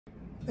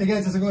Hey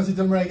guys, it's Oculus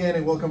again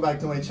and welcome back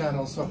to my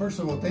channel. So first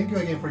of all, thank you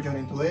again for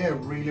joining today. I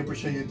really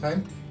appreciate your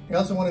time. I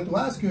also wanted to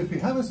ask you, if you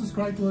haven't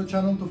subscribed to the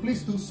channel, to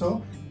please do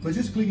so by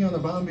just clicking on the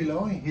button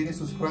below and hitting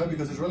subscribe,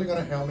 because it's really going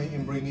to help me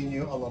in bringing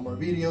you a lot more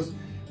videos.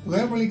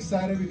 Today I'm really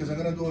excited because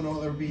I'm going to do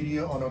another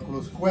video on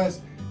Oculus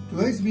Quest.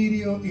 Today's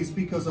video is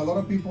because a lot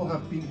of people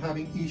have been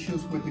having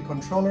issues with the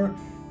controller.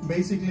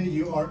 Basically,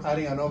 you are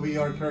adding an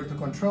OVR character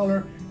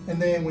controller,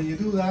 and then when you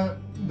do that,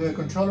 the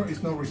controller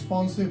is not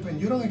responsive, and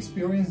you don't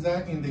experience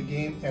that in the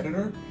game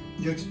editor.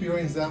 You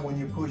experience that when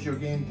you push your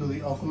game to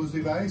the Oculus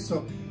device.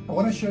 So I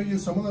want to show you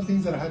some of the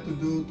things that I had to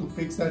do to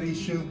fix that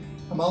issue.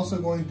 I'm also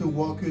going to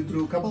walk you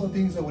through a couple of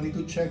things that we need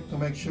to check to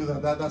make sure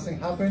that that doesn't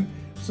happen.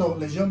 So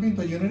let's jump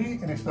into Unity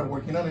and start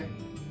working on it.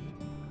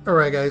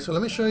 Alright guys, so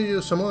let me show you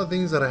some of the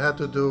things that I had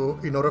to do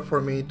in order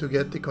for me to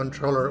get the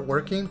controller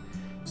working.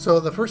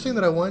 So the first thing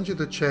that I want you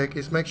to check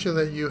is make sure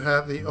that you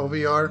have the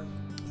OVR,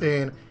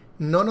 and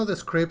none of the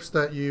scripts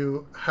that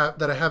you have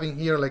that I have in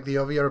here, like the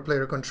OVR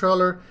Player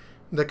Controller,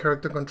 the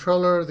Character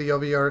Controller, the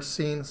OVR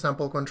Scene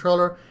Sample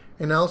Controller,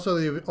 and also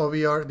the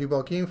OVR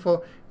Debug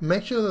Info,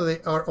 make sure that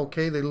they are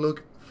okay, they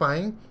look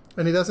fine,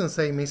 and it doesn't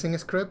say missing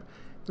script.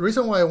 The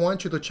reason why I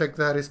want you to check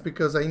that is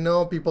because I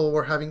know people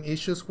were having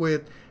issues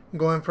with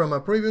going from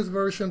a previous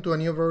version to a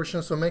new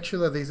version, so make sure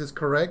that this is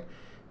correct.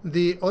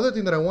 The other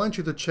thing that I want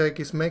you to check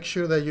is make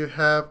sure that you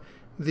have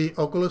the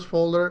Oculus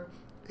folder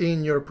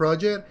in your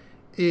project.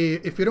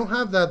 If you don't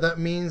have that, that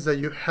means that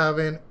you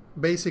haven't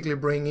basically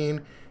bring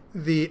in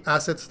the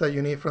assets that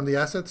you need from the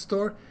asset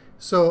store.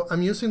 So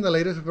I'm using the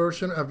latest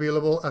version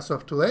available as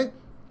of today.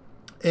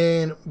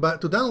 But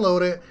to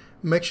download it,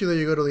 make sure that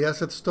you go to the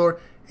asset store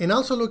and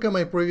also look at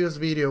my previous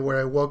video where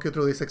I walk you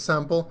through this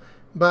example.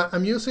 But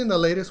I'm using the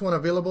latest one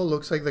available.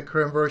 Looks like the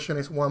current version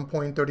is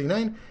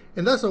 1.39,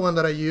 and that's the one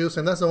that I use,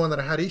 and that's the one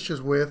that I had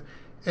issues with,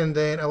 and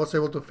then I was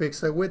able to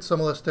fix it with some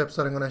of the steps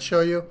that I'm going to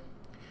show you.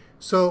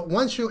 So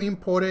once you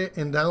import it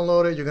and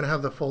download it, you're going to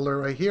have the folder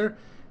right here.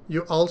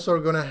 You also are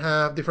going to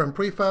have different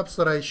prefabs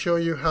that I show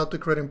you how to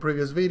create in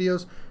previous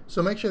videos,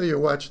 so make sure that you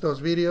watch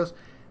those videos.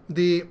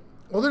 The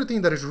other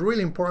thing that is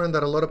really important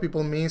that a lot of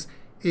people miss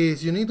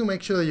is you need to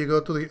make sure that you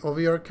go to the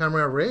OVR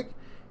camera rig,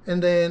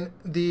 and then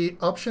the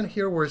option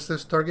here where it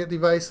says target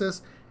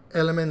devices,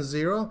 element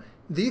 0,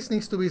 this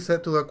needs to be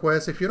set to the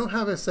Quest. If you don't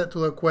have it set to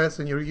the Quest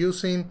and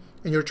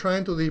you're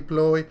trying to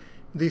deploy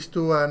this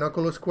to an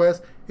Oculus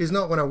Quest, it's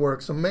not going to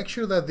work. So make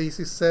sure that this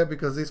is set,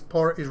 because this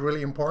part is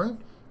really important.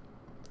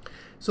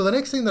 So the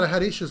next thing that I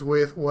had issues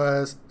with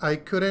was I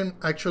couldn't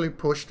actually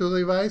push to the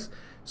device.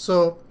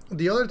 So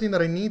the other thing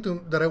that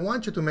I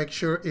want you to make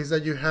sure is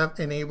that you have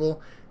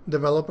enable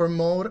developer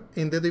mode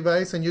in the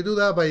device, and you do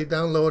that by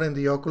downloading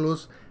the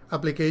Oculus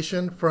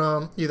application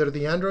from either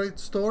the Android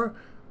store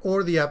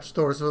or the App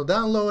Store. So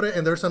download it,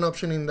 and there's an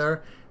option in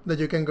there that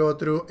you can go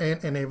through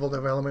and enable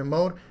development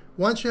mode.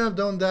 Once you have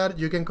done that,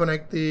 you can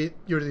connect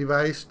your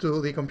device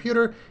to the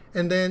computer,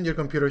 and then your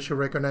computer should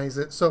recognize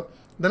it. So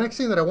the next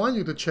thing that I want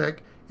you to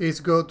check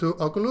is go to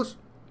Oculus.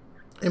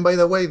 And by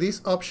the way,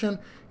 this option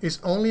is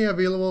only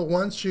available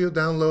once you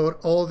download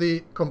all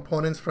the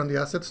components from the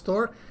asset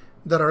store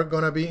that are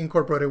going to be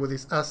incorporated with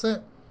this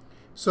asset.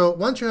 So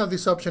once you have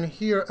this option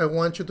here, I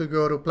want you to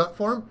go to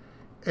Platform,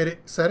 Edit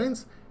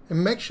Settings,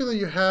 and make sure that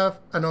you have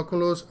an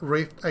Oculus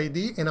Rift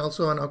ID and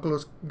also an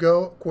Oculus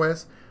Go,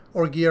 Quest,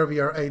 or Gear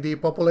VR ID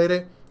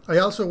populated. I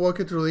also walk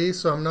you through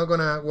this, so I'm not going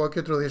to walk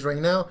you through this right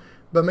now,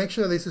 but make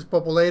sure this is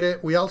populated.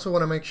 We also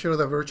want to make sure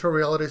that virtual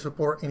reality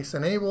support is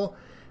enabled,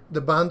 the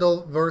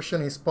bundle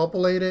version is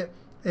populated,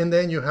 and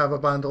then you have a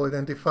bundle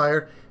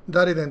identifier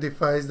that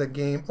identifies the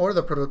game or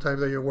the prototype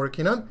that you're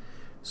working on.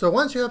 So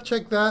once you have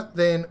checked that,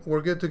 then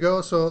we're good to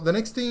go. So the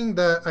next thing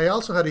that I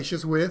also had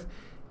issues with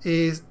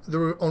is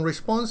the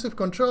unresponsive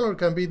controller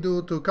can be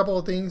due to a couple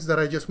of things that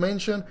I just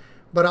mentioned,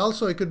 but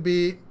also it could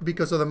be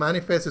because of the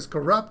manifest is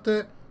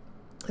corrupted.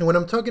 And when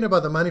I'm talking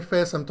about the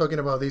manifest, I'm talking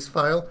about this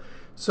file.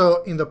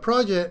 So in the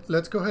project,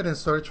 let's go ahead and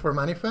search for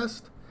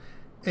manifest.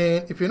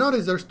 And if you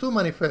notice, there's two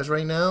manifests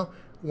right now.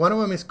 One of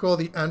them is called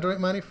the Android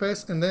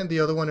manifest, and then the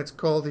other one is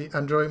called the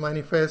Android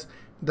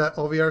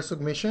manifest.ovr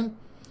submission.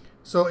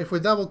 So if we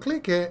double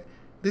click it,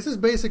 this is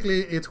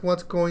basically, it's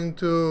what's going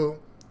to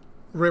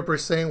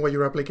represent what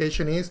your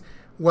application is,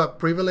 what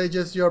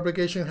privileges your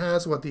application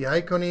has, what the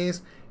icon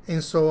is,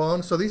 and so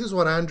on. So this is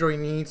what Android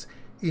needs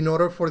in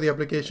order for the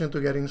application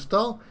to get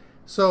installed.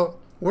 So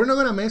we're not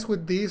going to mess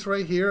with this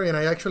right here, and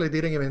I actually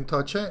didn't even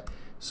touch it.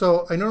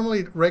 So I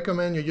normally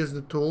recommend you use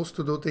the tools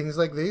to do things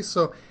like this.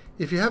 So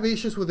if you have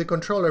issues with the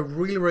controller, I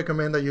really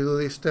recommend that you do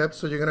these steps.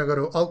 So you're going to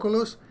go to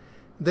Oculus,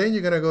 then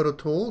you're going to go to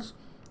Tools,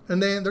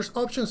 and then there's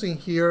options in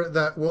here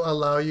that will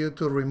allow you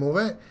to remove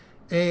it.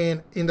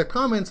 And in the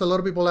comments, a lot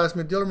of people ask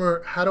me,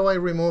 Dilmer, how do I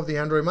remove the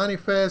Android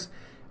manifest?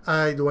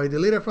 Do I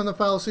delete it from the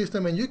file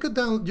system? And you can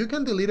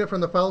delete it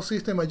from the file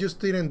system. I just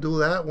didn't do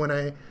that when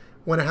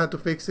I had to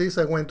fix this.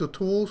 I went to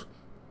Tools,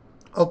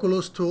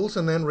 Oculus Tools,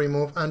 and then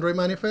Remove Android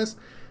Manifest.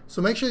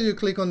 So make sure you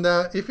click on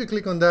that. If you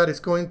click on that, it's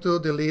going to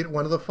delete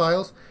one of the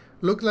files.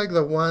 Looked like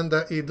the one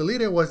that it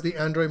deleted was the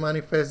Android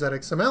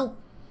manifest.xml.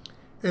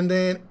 And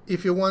then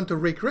if you want to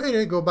recreate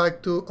it, go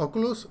back to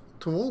Oculus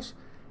Tools,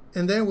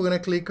 and then we're going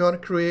to click on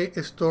Create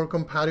a Store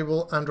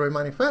Compatible Android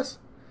Manifest.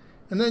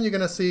 And then you're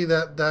going to see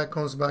that that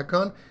comes back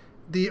on.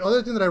 The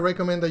other thing that I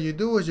recommend that you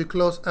do is you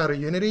close out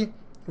of Unity,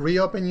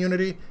 reopen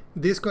Unity,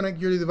 disconnect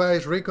your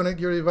device, reconnect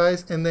your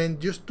device, and then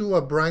just do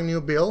a brand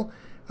new build.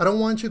 I don't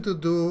want you to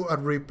do a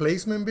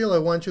replacement build. I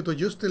want you to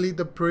just delete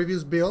the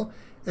previous build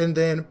and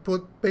then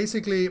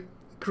basically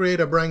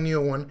create a brand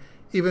new one,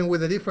 even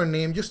with a different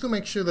name, just to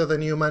make sure that the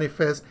new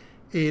manifest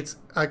is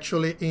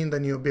actually in the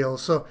new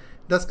build. So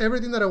that's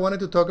everything that I wanted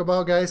to talk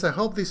about, guys. I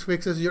hope this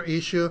fixes your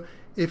issue.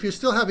 If you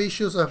still have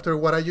issues after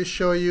what I just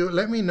showed you,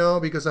 let me know,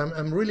 because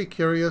I'm really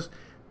curious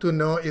to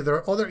know if there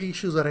are other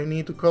issues that I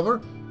need to cover.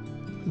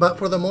 But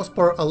for the most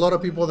part, a lot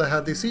of people that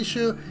had this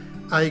issue,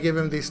 I gave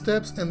them these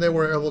steps and they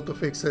were able to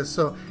fix it.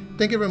 So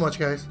thank you very much,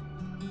 guys.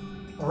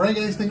 Alright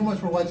guys, thank you much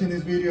for watching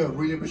this video. I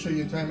really appreciate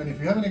your time, and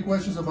if you have any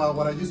questions about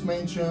what I just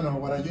mentioned or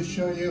what I just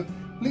showed you,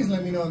 please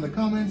let me know in the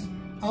comments.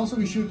 Also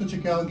be sure to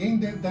check out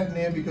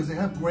GameDev.net because they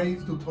have great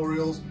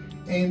tutorials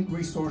and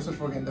resources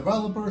for game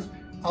developers.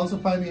 Also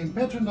find me in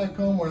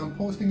Patreon.com, where I'm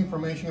posting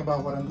information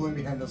about what I'm doing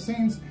behind the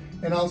scenes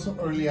and also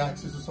early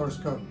access to source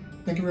code.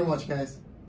 Thank you very much, guys.